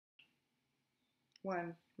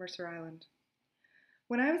1. Mercer Island.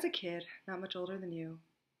 When I was a kid, not much older than you,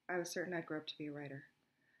 I was certain I'd grow up to be a writer.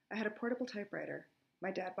 I had a portable typewriter.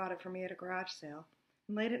 My dad bought it for me at a garage sale,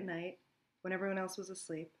 and late at night, when everyone else was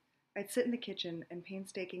asleep, I'd sit in the kitchen and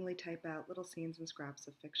painstakingly type out little scenes and scraps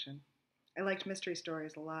of fiction. I liked mystery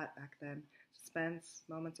stories a lot back then. Suspense,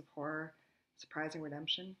 moments of horror, surprising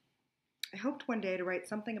redemption. I hoped one day to write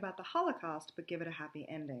something about the Holocaust, but give it a happy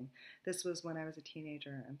ending. This was when I was a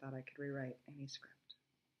teenager and thought I could rewrite any script.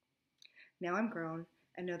 Now I'm grown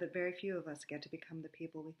and know that very few of us get to become the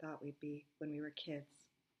people we thought we'd be when we were kids.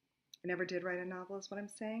 I never did write a novel, is what I'm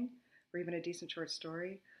saying, or even a decent short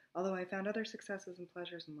story, although I found other successes and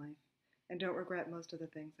pleasures in life, and don't regret most of the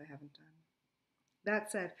things I haven't done. That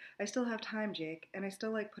said, I still have time, Jake, and I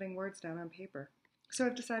still like putting words down on paper. So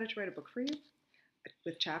I've decided to write a book for you,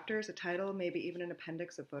 with chapters, a title, maybe even an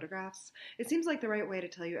appendix of photographs. It seems like the right way to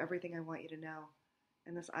tell you everything I want you to know.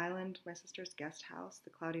 And this island, my sister's guest house,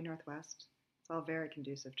 the cloudy northwest, it's all very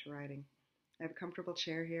conducive to writing. I have a comfortable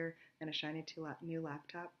chair here and a shiny new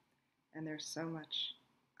laptop, and there's so much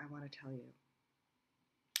I want to tell you.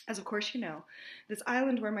 As of course you know, this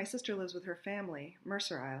island where my sister lives with her family,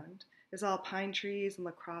 Mercer Island, is all pine trees and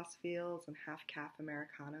lacrosse fields and half-calf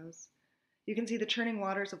Americanos. You can see the churning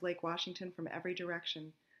waters of Lake Washington from every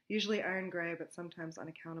direction, usually iron gray but sometimes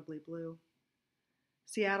unaccountably blue.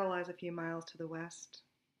 Seattle lies a few miles to the west.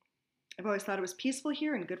 I've always thought it was peaceful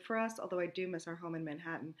here and good for us, although I do miss our home in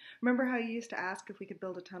Manhattan. Remember how you used to ask if we could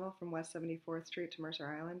build a tunnel from West 74th Street to Mercer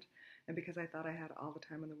Island? And because I thought I had all the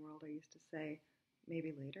time in the world, I used to say,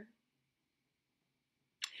 maybe later.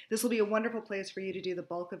 This will be a wonderful place for you to do the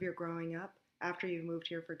bulk of your growing up after you've moved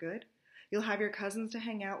here for good. You'll have your cousins to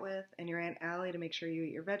hang out with, and your Aunt Allie to make sure you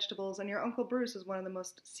eat your vegetables, and your Uncle Bruce is one of the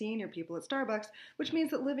most senior people at Starbucks, which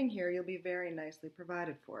means that living here you'll be very nicely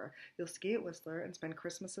provided for. You'll ski at Whistler and spend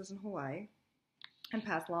Christmases in Hawaii, and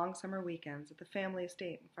pass long summer weekends at the family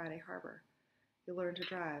estate in Friday Harbor. You'll learn to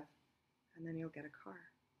drive, and then you'll get a car.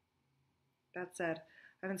 That said,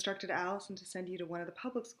 I've instructed Allison to send you to one of the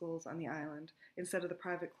public schools on the island instead of the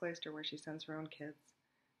private cloister where she sends her own kids.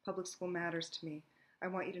 Public school matters to me. I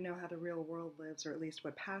want you to know how the real world lives, or at least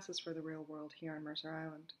what passes for the real world here on Mercer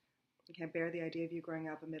Island. I can't bear the idea of you growing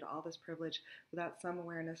up amid all this privilege without some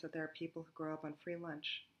awareness that there are people who grow up on free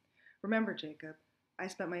lunch. Remember, Jacob, I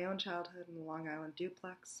spent my own childhood in the Long Island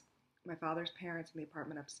duplex, my father's parents in the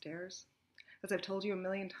apartment upstairs. As I've told you a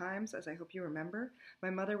million times, as I hope you remember, my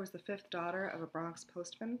mother was the fifth daughter of a Bronx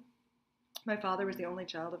postman. My father was the only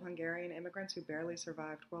child of Hungarian immigrants who barely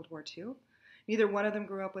survived World War II. Neither one of them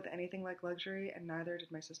grew up with anything like luxury, and neither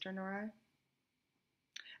did my sister nor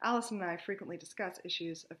I. Allison and I frequently discuss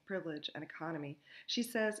issues of privilege and economy. She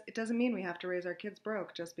says it doesn't mean we have to raise our kids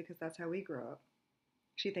broke just because that's how we grew up.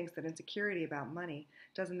 She thinks that insecurity about money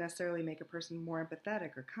doesn't necessarily make a person more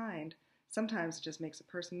empathetic or kind. Sometimes it just makes a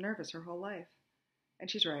person nervous her whole life. And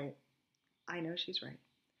she's right. I know she's right.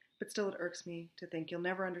 But still it irks me to think you'll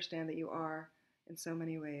never understand that you are, in so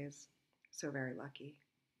many ways, so very lucky.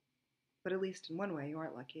 But at least in one way, you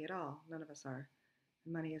aren't lucky at all. None of us are.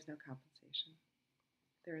 And money is no compensation.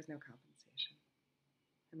 There is no compensation.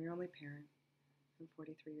 I'm your only parent. I'm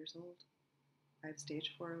 43 years old. I have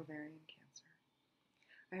stage 4 ovarian cancer.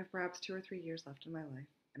 I have perhaps 2 or 3 years left in my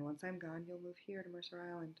life, and once I'm gone, you'll move here to Mercer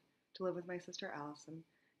Island to live with my sister Allison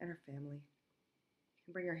and her family. You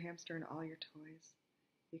can bring your hamster and all your toys.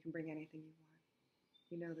 You can bring anything you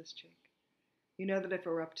want. You know this, Jake. You know that if it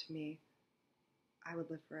were up to me, I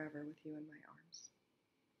would live forever with you in my arms.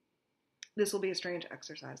 This will be a strange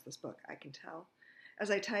exercise, this book, I can tell.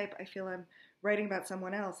 As I type, I feel I'm writing about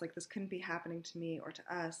someone else, like this couldn't be happening to me or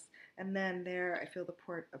to us, and then there I feel the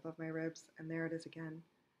port above my ribs, and there it is again,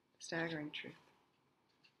 the staggering truth.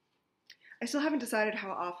 I still haven't decided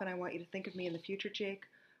how often I want you to think of me in the future, Jake,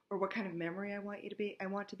 or what kind of memory I want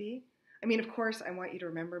to be. I mean, of course, I want you to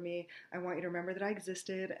remember me. I want you to remember that I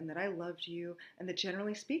existed and that I loved you and that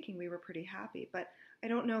generally speaking, we were pretty happy. But I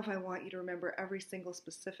don't know if I want you to remember every single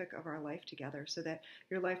specific of our life together so that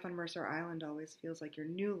your life on Mercer Island always feels like your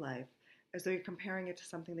new life, as though you're comparing it to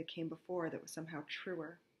something that came before that was somehow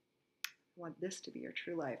truer. I want this to be your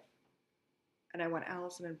true life. And I want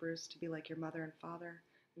Allison and Bruce to be like your mother and father,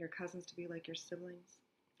 and your cousins to be like your siblings,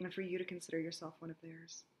 and for you to consider yourself one of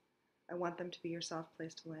theirs. I want them to be your soft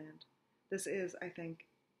place to land. This is, I think,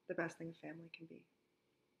 the best thing a family can be.